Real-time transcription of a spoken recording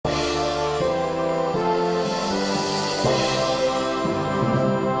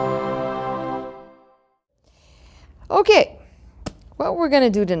Okay, what we're going to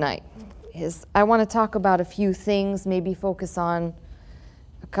do tonight is I want to talk about a few things, maybe focus on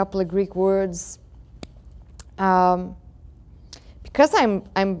a couple of Greek words. Because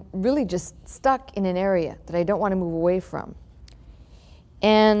I'm really just stuck in an area that I don't want to move away from.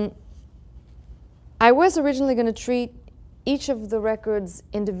 And I was originally going to treat each of the records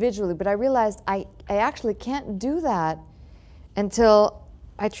individually, but I realized I actually can't do that until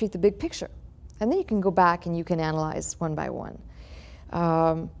I treat the big picture. And then you can go back and you can analyze one by one.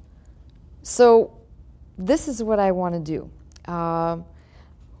 So this is what I want to do.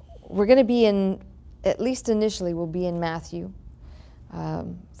 We're going to be in, at least initially, we'll be in Matthew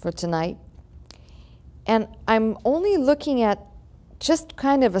for tonight. And I'm only looking at just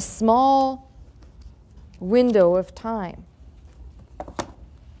kind of a small window of time.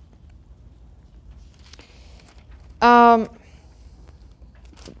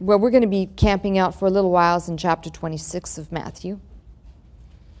 Well, we're going to be camping out for a little while in chapter 26 of Matthew.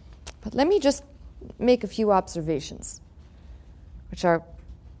 But let me just make a few observations, which are,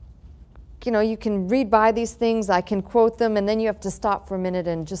 you know, you can read by these things, I can quote them, and then you have to stop for a minute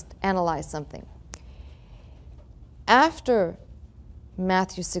and just analyze something. After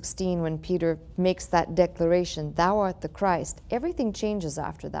Matthew 16, when Peter makes that declaration, "Thou art the Christ," everything changes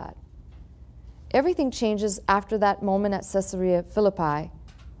after that. Everything changes after that moment at Caesarea Philippi,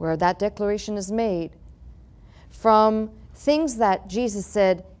 where that declaration is made, from things that Jesus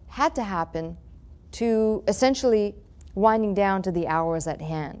said had to happen to essentially winding down to the hours at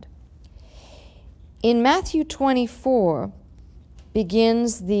hand. In Matthew 24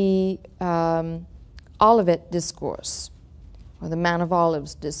 begins the Olivet Discourse, or the Mount of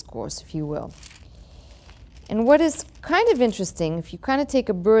Olives Discourse, if you will. And what is kind of interesting, if you kind of take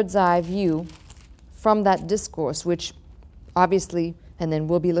a bird's eye view from that discourse, which obviously, and then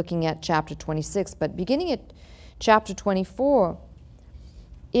we'll be looking at chapter 26, but beginning at chapter 24,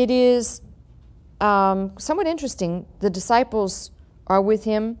 it is somewhat interesting. The disciples are with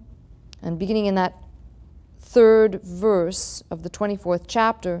him, and beginning in that third verse of the 24th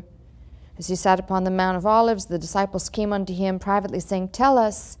chapter, as he sat upon the Mount of Olives, the disciples came unto him privately, saying, "Tell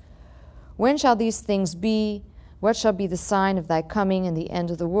us, when shall these things be? What shall be the sign of thy coming and the end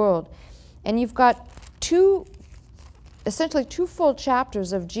of the world?" And you've got essentially two full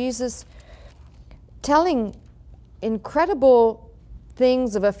chapters of Jesus telling incredible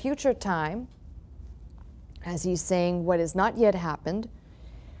things of a future time, as he's saying what has not yet happened.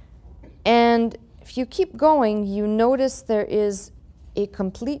 And if you keep going, you notice there is a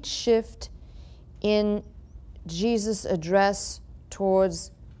complete shift in Jesus' address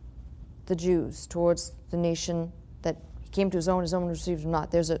towards the Jews, towards the nation that he came to his own received him not.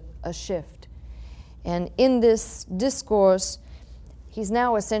 There's a shift. And in this discourse, he's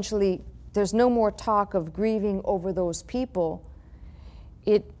now essentially, there's no more talk of grieving over those people.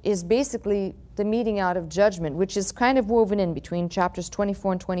 It is basically the meting out of judgment, which is kind of woven in between chapters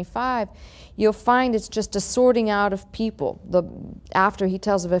 24 and 25. You'll find it's just a sorting out of people. After he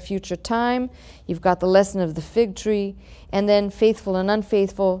tells of a future time, you've got the lesson of the fig tree, and then faithful and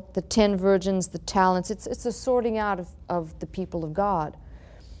unfaithful, the 10 virgins, the talents. It's a sorting out of the people of God.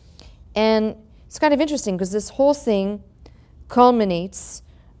 And it's kind of interesting because this whole thing culminates,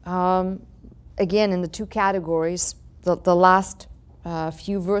 again, in the two categories, the last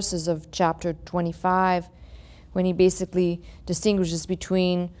few verses of chapter 25, when he basically distinguishes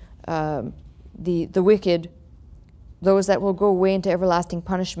between the wicked, those that will go away into everlasting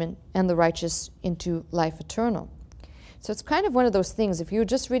punishment, and the righteous into life eternal. So it's kind of one of those things. If you're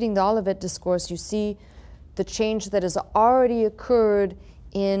just reading the Olivet Discourse, you see the change that has already occurred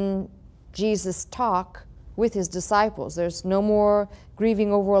in Jesus' talk with his disciples. There's no more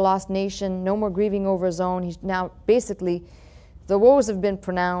grieving over a lost nation, no more grieving over his own. He's now basically, the woes have been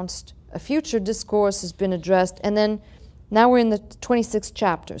pronounced, a future discourse has been addressed, and then now we're in the 26th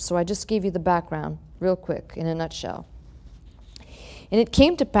chapter. So I just gave you the background real quick in a nutshell. And it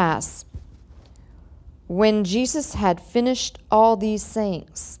came to pass, when Jesus had finished all these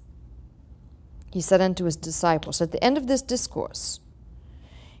sayings, he said unto his disciples, at the end of this discourse,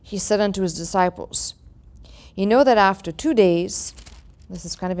 he said unto his disciples, "You know that after 2 days," this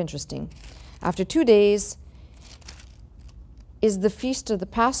is kind of interesting, "after 2 days is the feast of the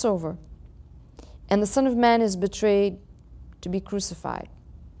Passover, and the Son of Man is betrayed to be crucified.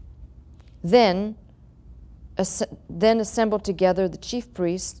 Then assembled together the chief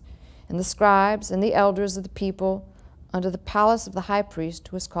priests and the scribes and the elders of the people unto the palace of the high priest,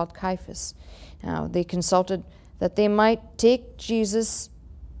 who was called Caiaphas. Now they consulted that they might take Jesus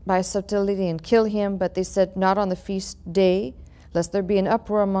by subtlety and kill him, but they said, not on the feast day, lest there be an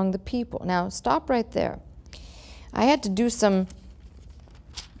uproar among the people." Now stop right there. I had to do some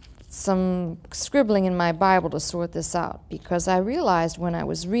scribbling in my Bible to sort this out, because I realized when I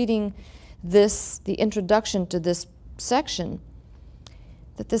was reading this, the introduction to this section,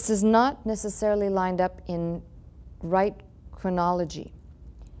 that this is not necessarily lined up in right chronology.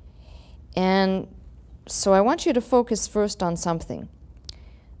 And so I want you to focus first on something.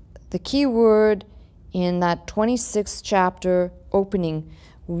 The key word in that 26th chapter opening,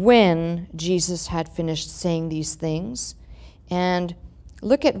 when Jesus had finished saying these things. And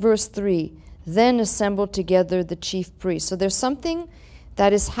look at verse 3. Then assembled together the chief priests. So there's something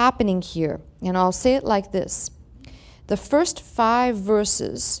that is happening here. And I'll say it like this. The first 5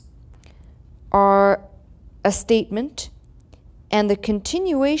 verses are a statement, and the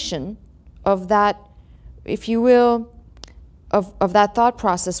continuation of that, if you will, of that thought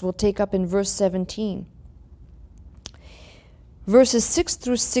process will take up in verse 17. Verses 6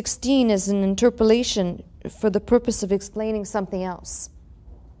 through 16 is an interpolation for the purpose of explaining something else.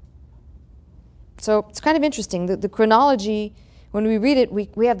 So it's kind of interesting. The chronology, when we read it,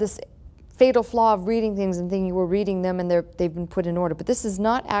 we have this fatal flaw of reading things and thinking we're reading them and they've been put in order. But this is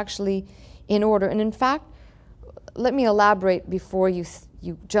not actually in order. And in fact, let me elaborate before you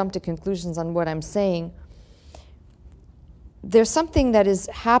jump to conclusions on what I'm saying. There's something that is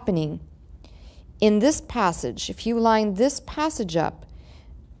happening in this passage. If you line this passage up,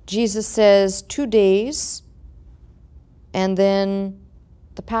 Jesus says 2 days and then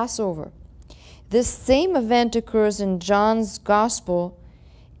the Passover. This same event occurs in John's Gospel,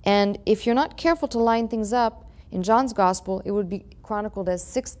 and if you're not careful to line things up, in John's Gospel, it would be chronicled as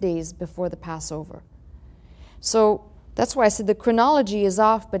 6 days before the Passover. So that's why I said the chronology is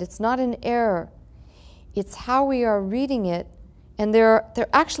off, but it's not an error. It's how we are reading it, and there are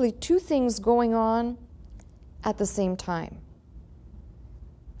actually 2 things going on at the same time.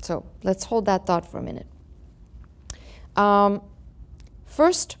 So let's hold that thought for a minute.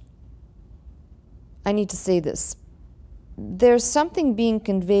 First, I need to say this. There's something being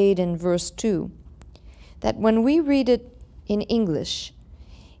conveyed in verse 2 that when we read it in English,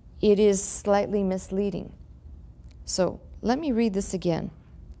 it is slightly misleading. So let me read this again.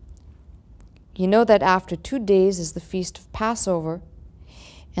 You know that after 2 days is the feast of Passover,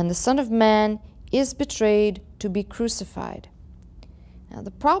 and the Son of Man is betrayed to be crucified. Now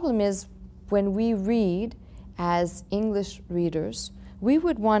the problem is when we read as English readers, we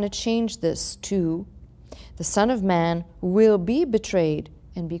would want to change this to the Son of Man will be betrayed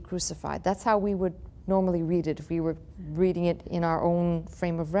and be crucified. That's how we would normally read it if we were reading it in our own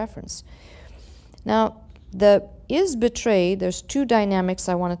frame of reference. Now, the is betrayed, there's 2 dynamics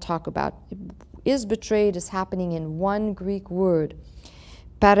I want to talk about. Is betrayed is happening in one Greek word,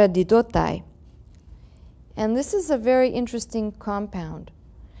 paradidotai. And this is a very interesting compound.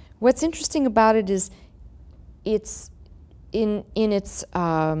 What's interesting about it is it's in its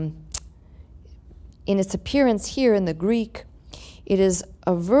appearance here in the Greek, it is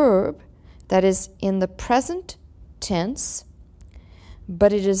a verb that is in the present tense,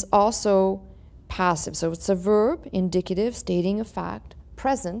 but it is also passive. So it's a verb, indicative, stating a fact,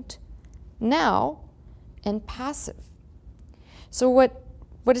 present, now, and passive. So what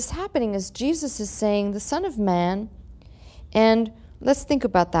is happening is Jesus is saying the Son of Man, and let's think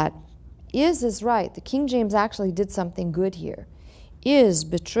about that. Is right. The King James actually did something good here. Is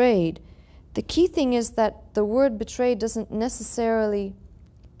betrayed. The key thing is that the word betrayed doesn't necessarily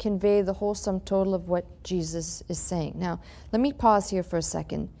convey the whole sum total of what Jesus is saying. Now, let me pause here for a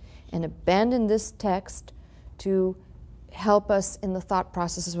second and abandon this text to help us in the thought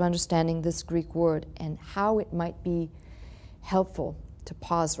process of understanding this Greek word and how it might be helpful to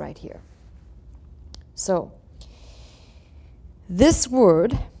pause right here. So, this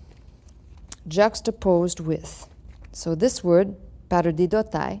word juxtaposed with, so this word,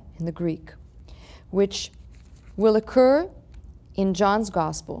 paradidotai in the Greek, which will occur in John's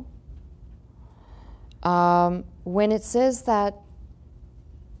Gospel when it says that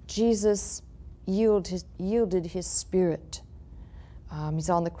Jesus yielded his spirit. He's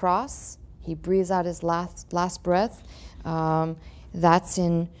on the cross. He breathes out his last breath. That's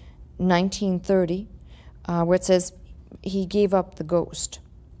in 1930, where it says he gave up the ghost.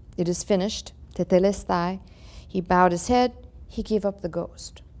 It is finished. Tetelestai. He bowed his head. He gave up the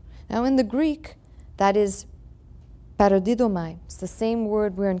ghost. Now in the Greek, that is paradidomai. It's the same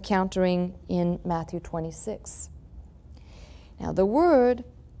word we're encountering in Matthew 26. Now the word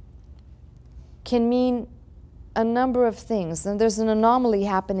can mean a number of things, and there's an anomaly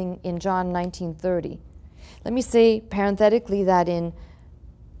happening in John 19:30. Let me say parenthetically that in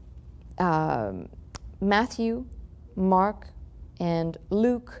Matthew, Mark, and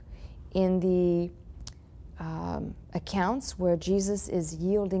Luke, in the accounts where Jesus is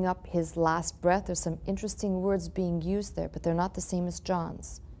yielding up his last breath. There's some interesting words being used there, but they're not the same as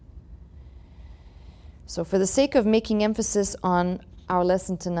John's. So for the sake of making emphasis on our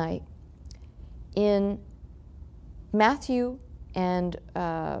lesson tonight, in Matthew and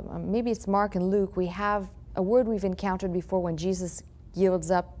maybe it's Mark and Luke, we have a word we've encountered before when Jesus yields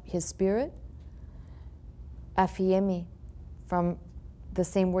up his spirit, aphiemi, from the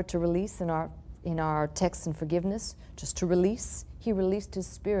same word to release in our text in forgiveness, just to release. He released his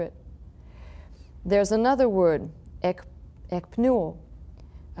spirit. There's another word, ekpnuo,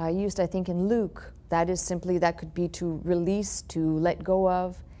 used I think in Luke. That is simply, that could be to release, to let go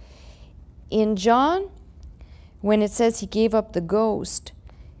of. In John, when it says he gave up the ghost,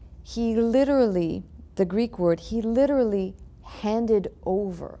 he literally, the Greek word, he literally handed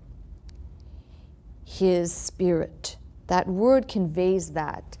over his spirit. That word conveys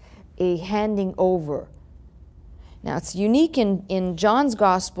that, a handing over. Now, it's unique in John's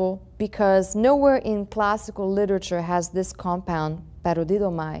gospel because nowhere in classical literature has this compound,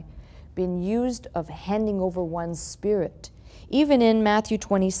 parodidomai, been used of handing over one's spirit. Even in Matthew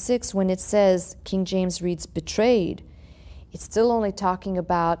 26, when it says, King James reads, betrayed, it's still only talking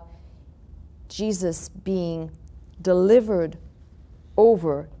about Jesus being delivered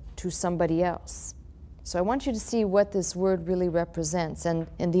over to somebody else. So I want you to see what this word really represents and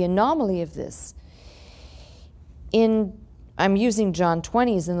the anomaly of this. I'm using John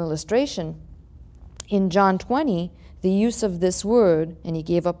 20 as an illustration. In John 20, the use of this word, and he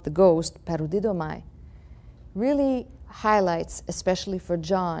gave up the ghost, parodidomai, really highlights, especially for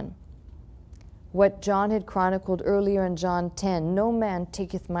John, what John had chronicled earlier in John 10, no man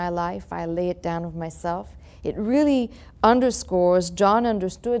taketh my life, I lay it down of myself. It really underscores, John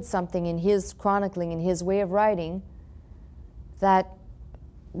understood something in his chronicling, in his way of writing, that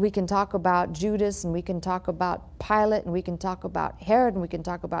we can talk about Judas, and we can talk about Pilate, and we can talk about Herod, and we can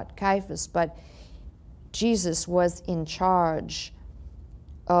talk about Caiaphas, but Jesus was in charge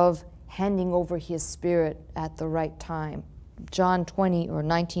of handing over his spirit at the right time. John 20 or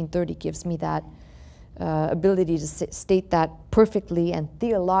 19:30 gives me that ability to state that perfectly and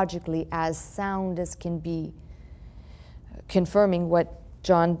theologically as sound as can be, confirming what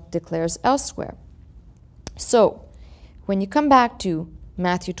John declares elsewhere. So, when you come back to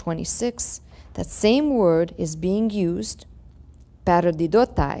Matthew 26, that same word is being used,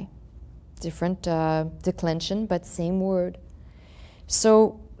 parodidotai, different declension, but same word.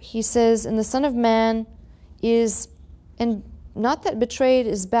 So he says, and the Son of Man is, and not that betrayed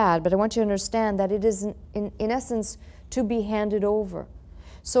is bad, but I want you to understand that it is, in essence, to be handed over.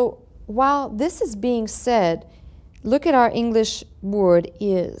 So while this is being said, look at our English word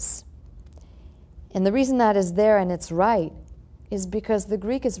is. And the reason that is there and it's right is because the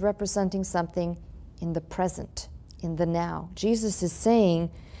Greek is representing something in the present, in the now. Jesus is saying,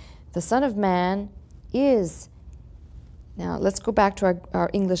 the Son of Man is, now let's go back to our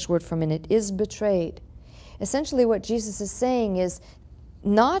English word for a minute, is betrayed. Essentially what Jesus is saying is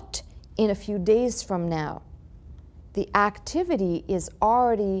not in a few days from now. The activity is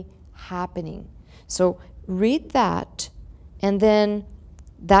already happening. So read that, and then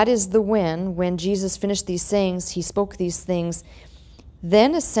that is the when Jesus finished these sayings, he spoke these things,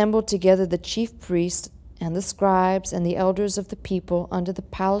 then assembled together the chief priests and the scribes and the elders of the people under the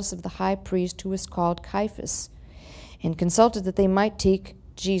palace of the high priest, who was called Caiaphas, and consulted that they might take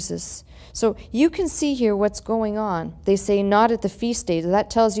Jesus. So you can see here what's going on. They say not at the feast day.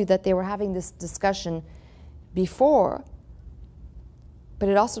 That tells you that they were having this discussion before, but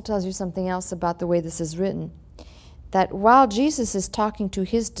it also tells you something else about the way this is written. That while Jesus is talking to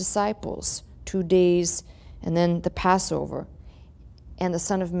his disciples, 2 days and then the Passover, and the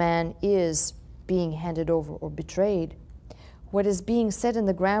Son of Man is being handed over or betrayed, what is being said in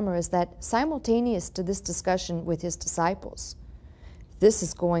the grammar is that simultaneous to this discussion with his disciples, this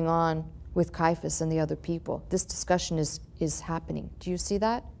is going on with Caiaphas and the other people. This discussion is happening. Do you see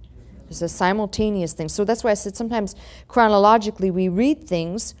that? It's a simultaneous thing. So that's why I said sometimes chronologically we read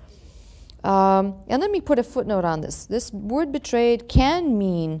things. And let me put a footnote on this. This word betrayed can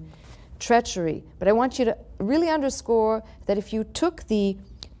mean treachery, but I want you to really underscore that if you took the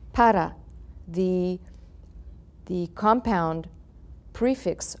para, the compound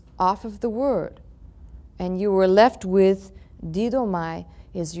prefix off of the word, and you were left with didomai,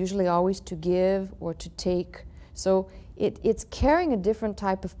 is usually always to give or to take. So it's carrying a different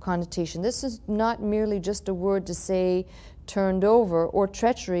type of connotation. This is not merely just a word to say turned over or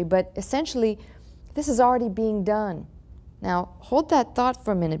treachery, but essentially this is already being done. Now hold that thought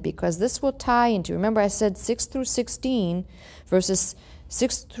for a minute, because this will tie into, remember I said 6 through 16, verses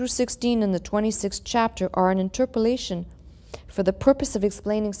 6 through 16 in the 26th chapter are an interpolation for the purpose of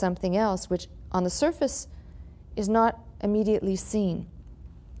explaining something else, which on the surface is not immediately seen.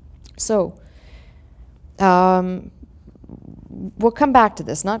 So, we'll come back to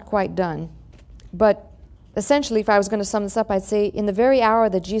this, not quite done. But essentially, if I was going to sum this up, I'd say in the very hour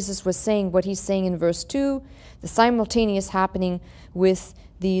that Jesus was saying what he's saying in verse 2, the simultaneous happening with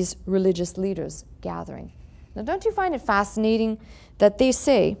these religious leaders gathering. Now, don't you find it fascinating that they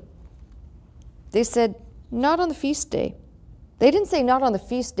said, not on the feast day. They didn't say not on the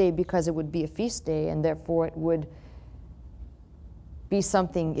feast day because it would be a feast day and therefore it would be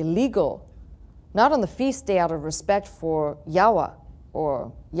something illegal. Not on the feast day out of respect for Yahweh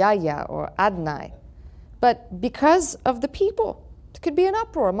or Yahya or Adonai, but because of the people. There could be an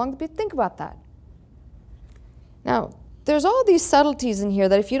uproar among the people. Think about that. Now, there's all these subtleties in here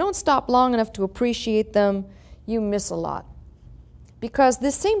that if you don't stop long enough to appreciate them, you miss a lot. Because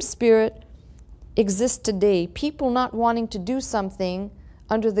this same spirit exists today, people not wanting to do something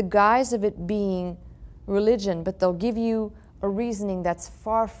under the guise of it being religion, but they'll give you a reasoning that's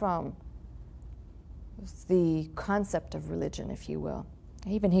far from the concept of religion, if you will.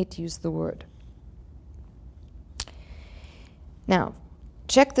 I even hate to use the word. Now,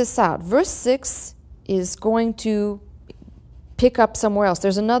 check this out. Verse 6 is going to pick up somewhere else.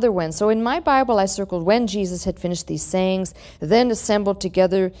 There's another one. So in my Bible, I circled when Jesus had finished these sayings, then assembled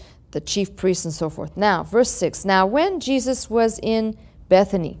together the chief priests and so forth. Now, verse 6. Now, when Jesus was in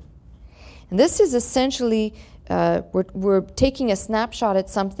Bethany, and this is essentially, we're taking a snapshot at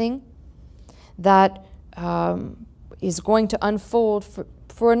something that is going to unfold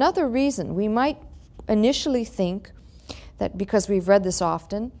for another reason. We might initially think that because we've read this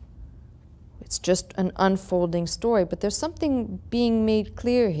often, it's just an unfolding story, but there's something being made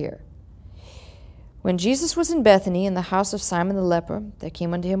clear here. When Jesus was in Bethany, in the house of Simon the leper, there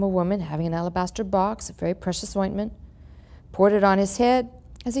came unto him a woman having an alabaster box of very precious ointment, poured it on his head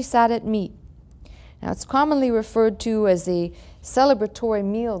as he sat at meat. Now, it's commonly referred to as a celebratory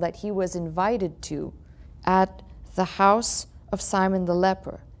meal that he was invited to at the house of Simon the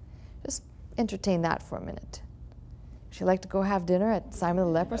leper. Just entertain that for a minute. Would you like to go have dinner at Simon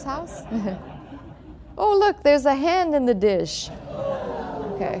the leper's house? Oh, look, there's a hand in the dish.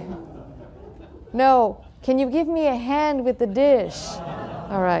 Okay. No, can you give me a hand with the dish?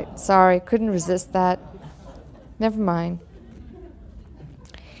 All right, sorry, couldn't resist that. Never mind.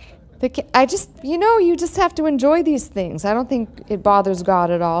 I just, you just have to enjoy these things. I don't think it bothers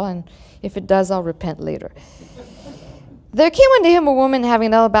God at all, and if it does, I'll repent later. There came unto him a woman having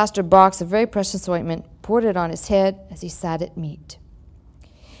an alabaster box of very precious ointment, poured it on his head as he sat at meat.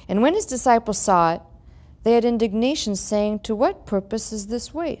 And when his disciples saw it, they had indignation, saying, to what purpose is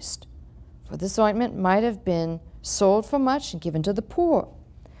this waste? For this ointment might have been sold for much and given to the poor.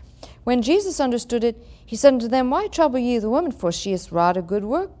 When Jesus understood it, he said unto them, why trouble ye the woman? For she has wrought a good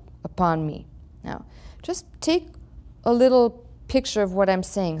work upon me. Now, just take a little picture of what I'm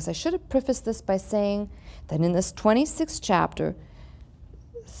saying, because I should have prefaced this by saying that in this 26th chapter,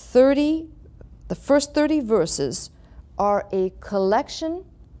 the first 30 verses are a collection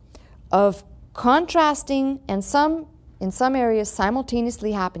of contrasting, and in some areas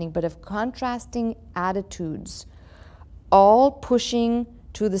simultaneously happening, but of contrasting attitudes, all pushing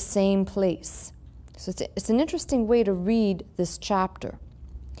to the same place. So it's an interesting way to read this chapter.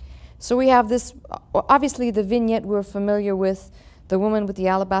 So we have this, obviously the vignette we're familiar with, the woman with the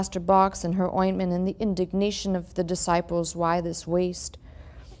alabaster box and her ointment and the indignation of the disciples, why this waste?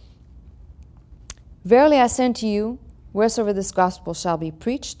 Verily I say unto you, wheresoever this gospel shall be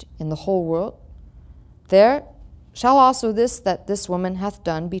preached in the whole world, there shall also this that this woman hath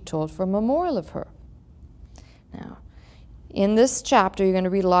done be told for a memorial of her. Now, in this chapter, you're going to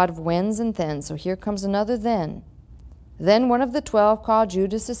read a lot of whens and thens. So here comes another then. Then one of the 12, called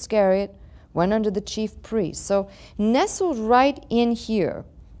Judas Iscariot, went unto the chief priests. So nestled right in here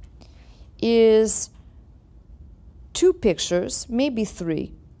is two pictures, maybe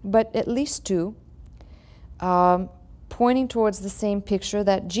three, but at least two, pointing towards the same picture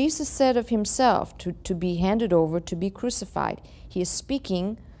that Jesus said of himself to be handed over, to be crucified. He is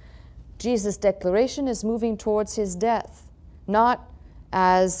speaking. Jesus' declaration is moving towards his death, not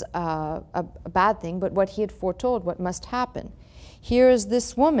as a bad thing, but what he had foretold, what must happen. Here is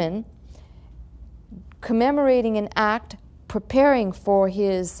this woman commemorating an act, preparing for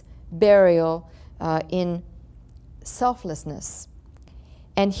his burial in selflessness.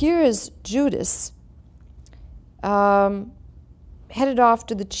 And here is Judas, headed off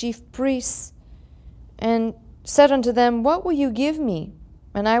to the chief priests and said unto them, what will you give me,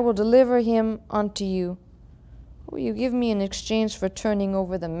 and I will deliver him unto you? What will you give me in exchange for turning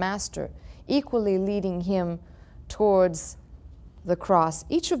over the master, equally leading him towards the cross?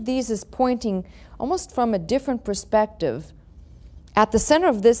 Each of these is pointing almost from a different perspective. At the center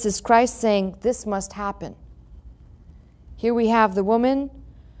of this is Christ saying, this must happen. Here we have the woman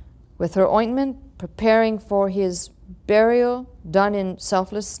with her ointment preparing for his burial, done in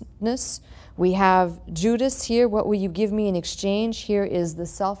selflessness. We have Judas here. What will you give me in exchange? Here is the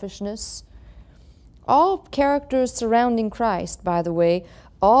selfishness. All characters surrounding Christ, by the way,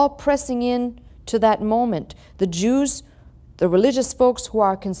 all pressing in to that moment. The Jews, the religious folks who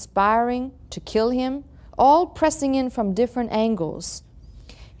are conspiring to kill him, all pressing in from different angles.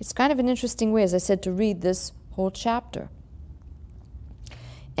 It's kind of an interesting way, as I said, to read this whole chapter.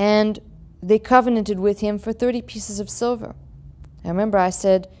 And they covenanted with him for 30 pieces of silver. I remember I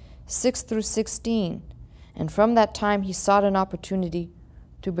said 6 through 16. And from that time he sought an opportunity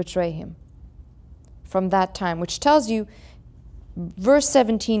to betray him. From that time, which tells you verse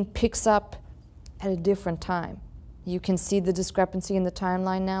 17 picks up at a different time. You can see the discrepancy in the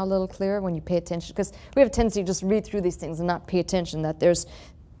timeline now a little clearer when you pay attention, because we have a tendency to just read through these things and not pay attention that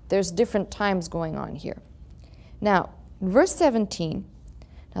there's different times going on here. Now, in verse 17,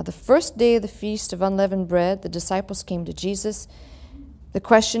 now the first day of the feast of unleavened bread, the disciples came to Jesus. The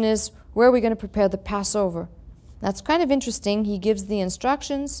question is, where are we going to prepare the Passover? That's kind of interesting. He gives the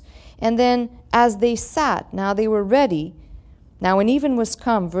instructions, and then as they sat, now they were ready. Now when even was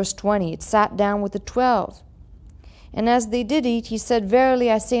come, verse 20, it sat down with the 12. And as they did eat, he said, verily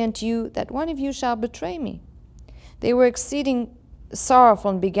I say unto you, that one of you shall betray me. They were exceeding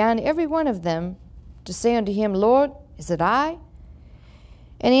sorrowful, and began every one of them to say unto him, Lord, is it I?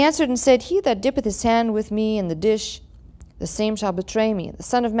 And he answered and said, he that dippeth his hand with me in the dish, the same shall betray me. The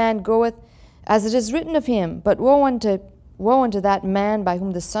Son of Man goeth, as it is written of him, but woe unto that man by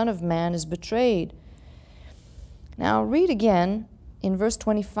whom the Son of Man is betrayed. Now read again in verse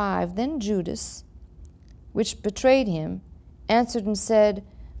 25, then Judas, which betrayed him, answered and said,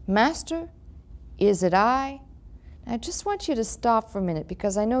 Master, is it I? I just want you to stop for a minute,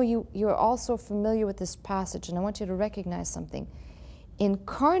 because I know you're also familiar with this passage, and I want you to recognize something.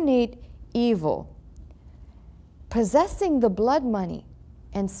 Incarnate evil, possessing the blood money,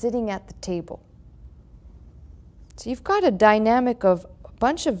 and sitting at the table. So you've got a dynamic of a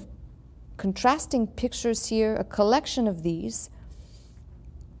bunch of contrasting pictures here, a collection of these,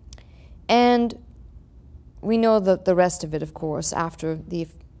 and we know the rest of it, of course. After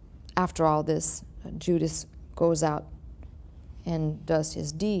all this, Judas goes out and does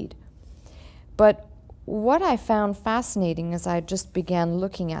his deed. But what I found fascinating as I just began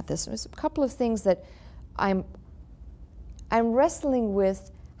looking at this was a couple of things that I'm wrestling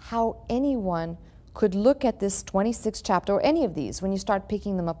with, how anyone could look at this 26th chapter, or any of these, when you start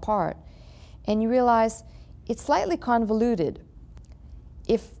picking them apart, and you realize it's slightly convoluted.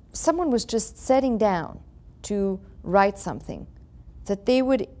 If someone was just sitting down to write something, that they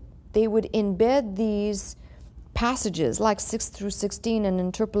would embed these passages like 6 through 16, an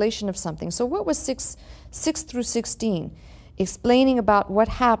interpolation of something. So what was 6 through 16? Explaining about what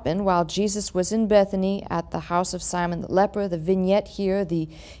happened while Jesus was in Bethany at the house of Simon the leper. The vignette here, the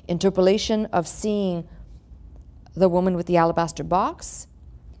interpolation of seeing the woman with the alabaster box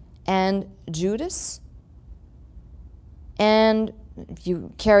and Judas. And if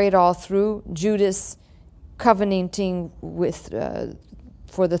you carry it all through, Judas covenanting with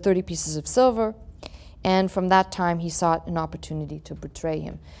for the 30 pieces of silver, and from that time he sought an opportunity to betray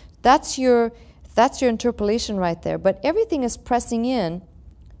him. That's your interpolation right there. But everything is pressing in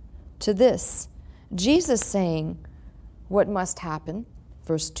to this. Jesus saying what must happen,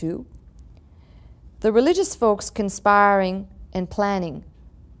 verse 2. The religious folks conspiring and planning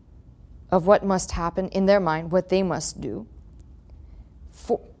of what must happen in their mind, what they must do.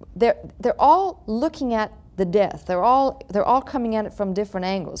 They're all looking at the death. They're all coming at it from different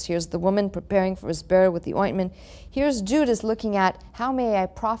angles. Here's the woman preparing for his burial with the ointment. Here's Judas looking at, how may I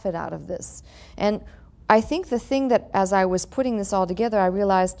profit out of this? And I think the thing that, as I was putting this all together, I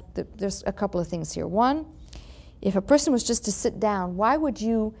realized that there's a couple of things here. One, if a person was just to sit down, why would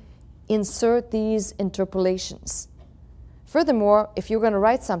you insert these interpolations? Furthermore, if you're going to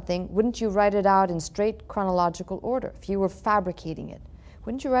write something, wouldn't you write it out in straight chronological order? If you were fabricating it,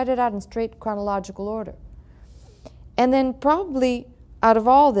 wouldn't you write it out in straight chronological order? And then probably out of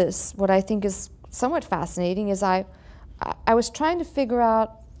all this, what I think is somewhat fascinating is I was trying to figure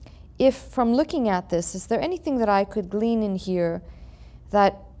out if, from looking at this, is there anything that I could glean in here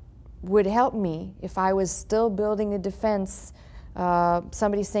that would help me if I was still building a defense,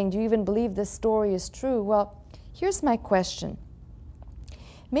 somebody saying, do you even believe this story is true? Well, here's my question.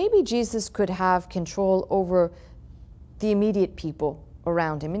 Maybe Jesus could have control over the immediate people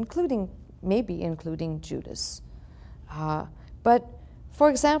around him, maybe including Judas. But for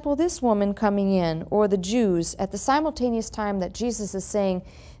example, this woman coming in, or the Jews, at the simultaneous time that Jesus is saying,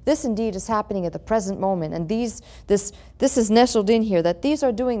 this indeed is happening at the present moment, and this is nestled in here, that these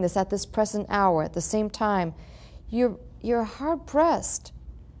are doing this at this present hour, at the same time, you're hard-pressed.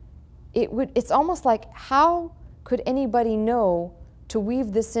 It's almost like, how could anybody know to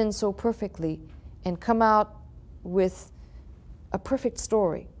weave this in so perfectly and come out with a perfect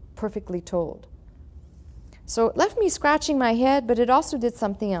story, perfectly told? So it left me scratching my head, but it also did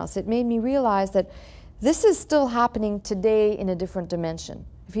something else. It made me realize that this is still happening today in a different dimension.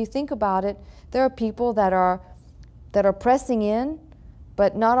 If you think about it, there are people that are pressing in,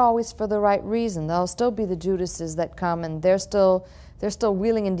 but not always for the right reason. There'll still be the Judases that come, and they're still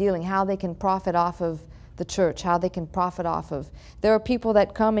wheeling and dealing, how they can profit off of the church, how they can profit off of. There are people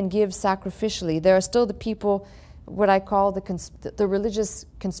that come and give sacrificially. There are still the people, what I call the religious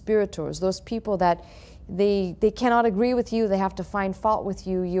conspirators, those people that they cannot agree with you, they have to find fault with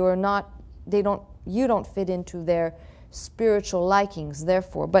you, you don't fit into their spiritual likings,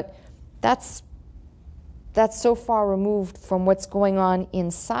 therefore. But that's so far removed from what's going on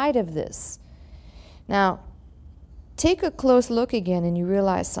inside of this. Now, take a close look again and you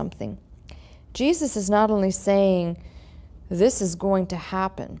realize something. Jesus is not only saying this is going to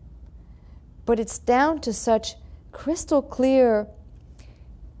happen, but it's down to such crystal clear.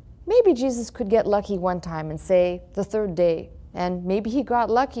 Maybe Jesus could get lucky one time and say the third day, and maybe he got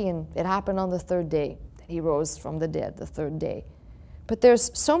lucky and it happened on the third day, that he rose from the dead the third day. But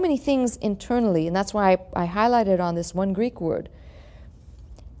there's so many things internally, and that's why I highlighted on this one Greek word,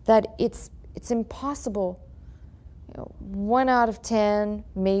 that it's impossible. 1 out of 10,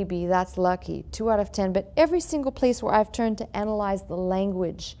 maybe, that's lucky. 2 out of 10, but every single place where I've turned to analyze the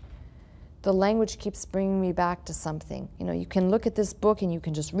language keeps bringing me back to something. You can look at this book and you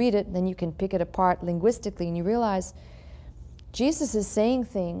can just read it, and then you can pick it apart linguistically, and you realize Jesus is saying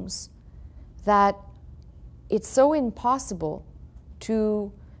things that it's so impossible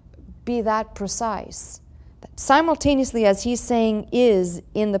to be that precise. That simultaneously, as he's saying is,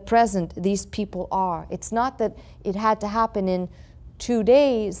 in the present, these people are. It's not that it had to happen in 2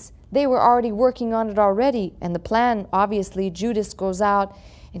 days. They were already working on it already, and the plan, obviously, Judas goes out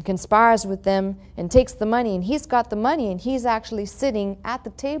and conspires with them and takes the money, and he's got the money, and he's actually sitting at the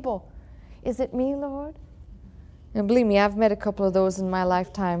table. Is it me, Lord? And believe me, I've met a couple of those in my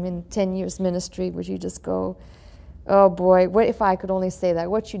lifetime in 10 years ministry, where you just go, oh boy, what if I could only say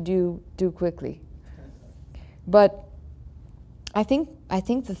that? What you do quickly. But I think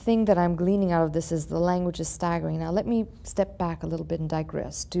the thing that I'm gleaning out of this is the language is staggering. Now let me step back a little bit and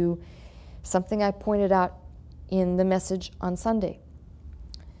digress to something I pointed out in the message on Sunday.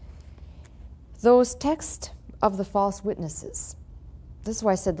 Those texts of the false witnesses. This is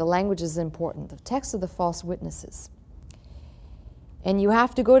why I said the language is important. The text of the false witnesses. And you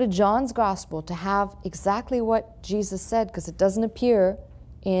have to go to John's Gospel to have exactly what Jesus said, because it doesn't appear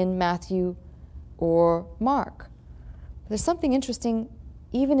in Matthew or Mark. There's something interesting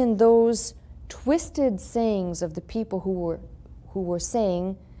even in those twisted sayings of the people who were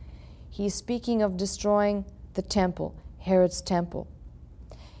saying he's speaking of destroying the temple, Herod's temple.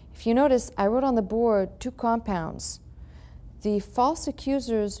 If you notice, I wrote on the board 2 compounds. The false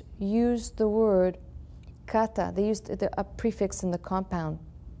accusers used the word kata. They used a prefix in the compound,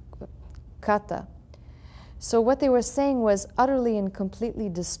 kata. So what they were saying was utterly and completely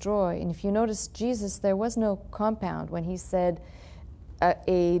destroy. And if you notice, Jesus, there was no compound when he said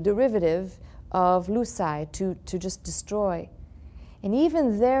a derivative of lucai, to just destroy. And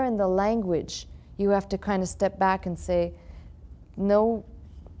even there in the language, you have to kind of step back and say, no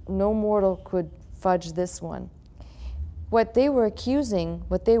mortal could fudge this one. What they were accusing,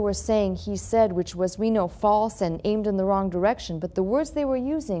 what they were saying, he said, which was, we know, false and aimed in the wrong direction, but the words they were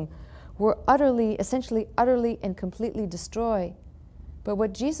using were essentially utterly and completely destroy. But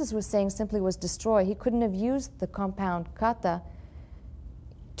what Jesus was saying simply was destroy. He couldn't have used the compound kata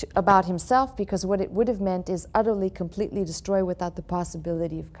about himself, because what it would have meant is utterly, completely destroy without the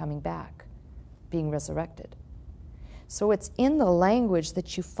possibility of coming back, being resurrected. So it's in the language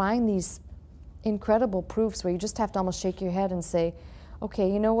that you find these incredible proofs where you just have to almost shake your head and say, okay,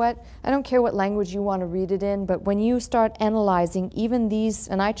 you know what? I don't care what language you want to read it in, but when you start analyzing even these,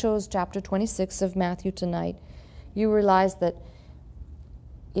 and I chose chapter 26 of Matthew tonight, you realize that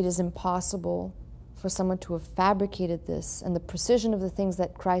it is impossible for someone to have fabricated this and the precision of the things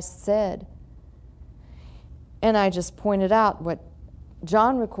that Christ said. And I just pointed out what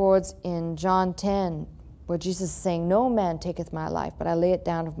John records in John 10, where Jesus is saying, no man taketh my life, but I lay it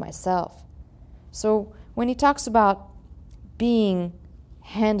down of myself. So when he talks about being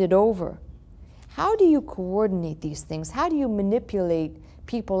handed over. How do you coordinate these things? How do you manipulate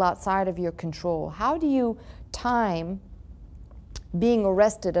people outside of your control? How do you time being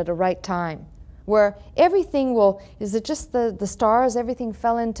arrested at a right time, where everything will, is it just the stars, everything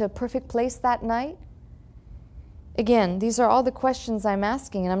fell into a perfect place that night? Again, these are all the questions I'm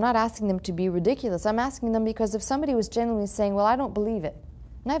asking, and I'm not asking them to be ridiculous. I'm asking them because if somebody was genuinely saying, well, I don't believe it,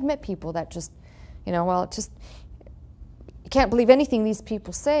 and I've met people that just, you know, well, just, you can't believe anything these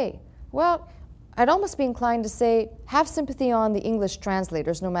people say. Well, I'd almost be inclined to say, have sympathy on the English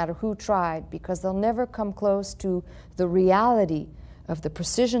translators, no matter who tried, because they'll never come close to the reality of the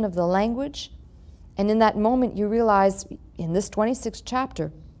precision of the language. And in that moment, you realize, in this 26th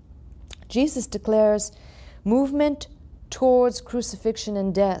chapter, Jesus declares movement towards crucifixion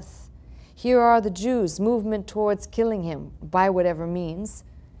and death. Here are the Jews, movement towards killing him by whatever means.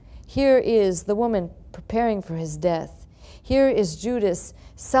 Here is the woman preparing for his death. Here is Judas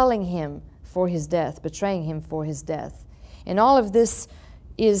selling him for his death, betraying him for his death. And all of this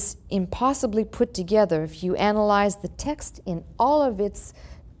is impossibly put together if you analyze the text in all of its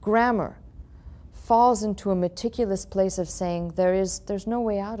grammar, falls into a meticulous place of saying there's no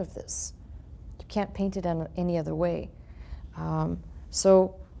way out of this. You can't paint it any other way.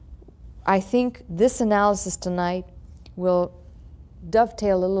 So I think this analysis tonight will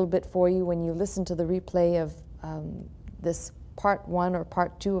dovetail a little bit for you when you listen to the replay of this part 1 or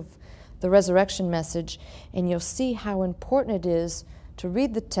part 2 of the resurrection message, and you'll see how important it is to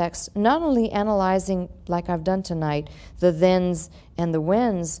read the text, not only analyzing, like I've done tonight, the thens and the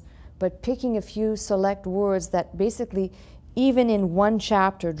whens, but picking a few select words that basically, even in one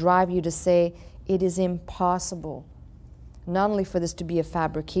chapter, drive you to say it is impossible, not only for this to be a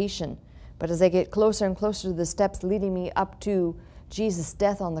fabrication, but as I get closer and closer to the steps leading me up to Jesus'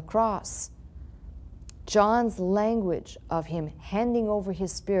 death on the cross, John's language of him handing over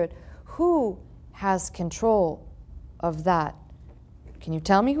his spirit. Who has control of that? Can you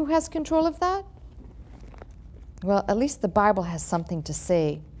tell me who has control of that? Well, at least the Bible has something to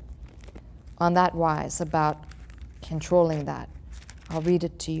say on that wise about controlling that. I'll read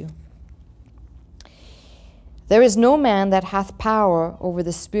it to you. There is no man that hath power over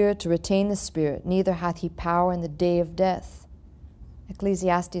the Spirit to retain the Spirit, neither hath he power in the day of death.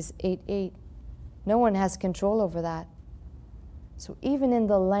 Ecclesiastes 8:8. No one has control over that. So even in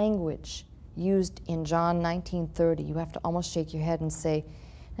the language used in John 19:30, you have to almost shake your head and say,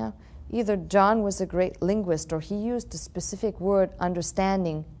 now, either John was a great linguist or he used a specific word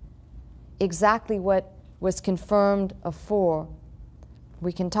understanding exactly what was confirmed afore.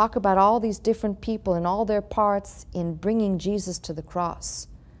 We can talk about all these different people and all their parts in bringing Jesus to the cross.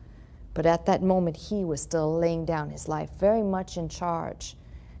 But at that moment, he was still laying down his life, very much in charge.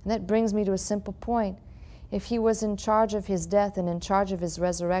 And that brings me to a simple point. If he was in charge of his death and in charge of his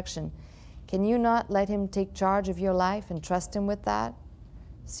resurrection, can you not let him take charge of your life and trust him with that?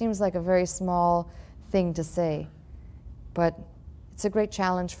 Seems like a very small thing to say, but it's a great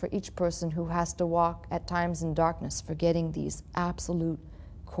challenge for each person who has to walk at times in darkness, forgetting these absolute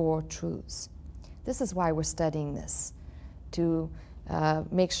core truths. This is why we're studying this, to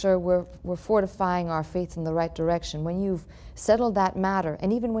make sure we're fortifying our faith in the right direction. When you've settled that matter,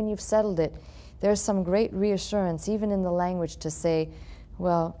 and even when you've settled it, there's some great reassurance, even in the language, to say,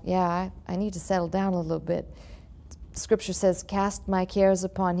 well, yeah, I need to settle down a little bit. Scripture says, cast my cares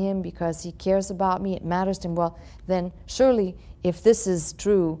upon him because he cares about me, it matters to him. Well, then surely if this is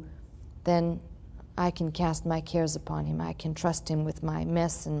true, then I can cast my cares upon him. I can trust him with my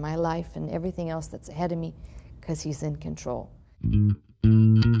mess and my life and everything else that's ahead of me because he's in control.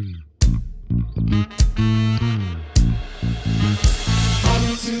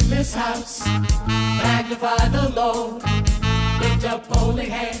 To this house, magnify the Lord, lift up holy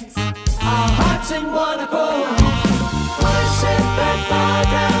hands, our hearts in one accord.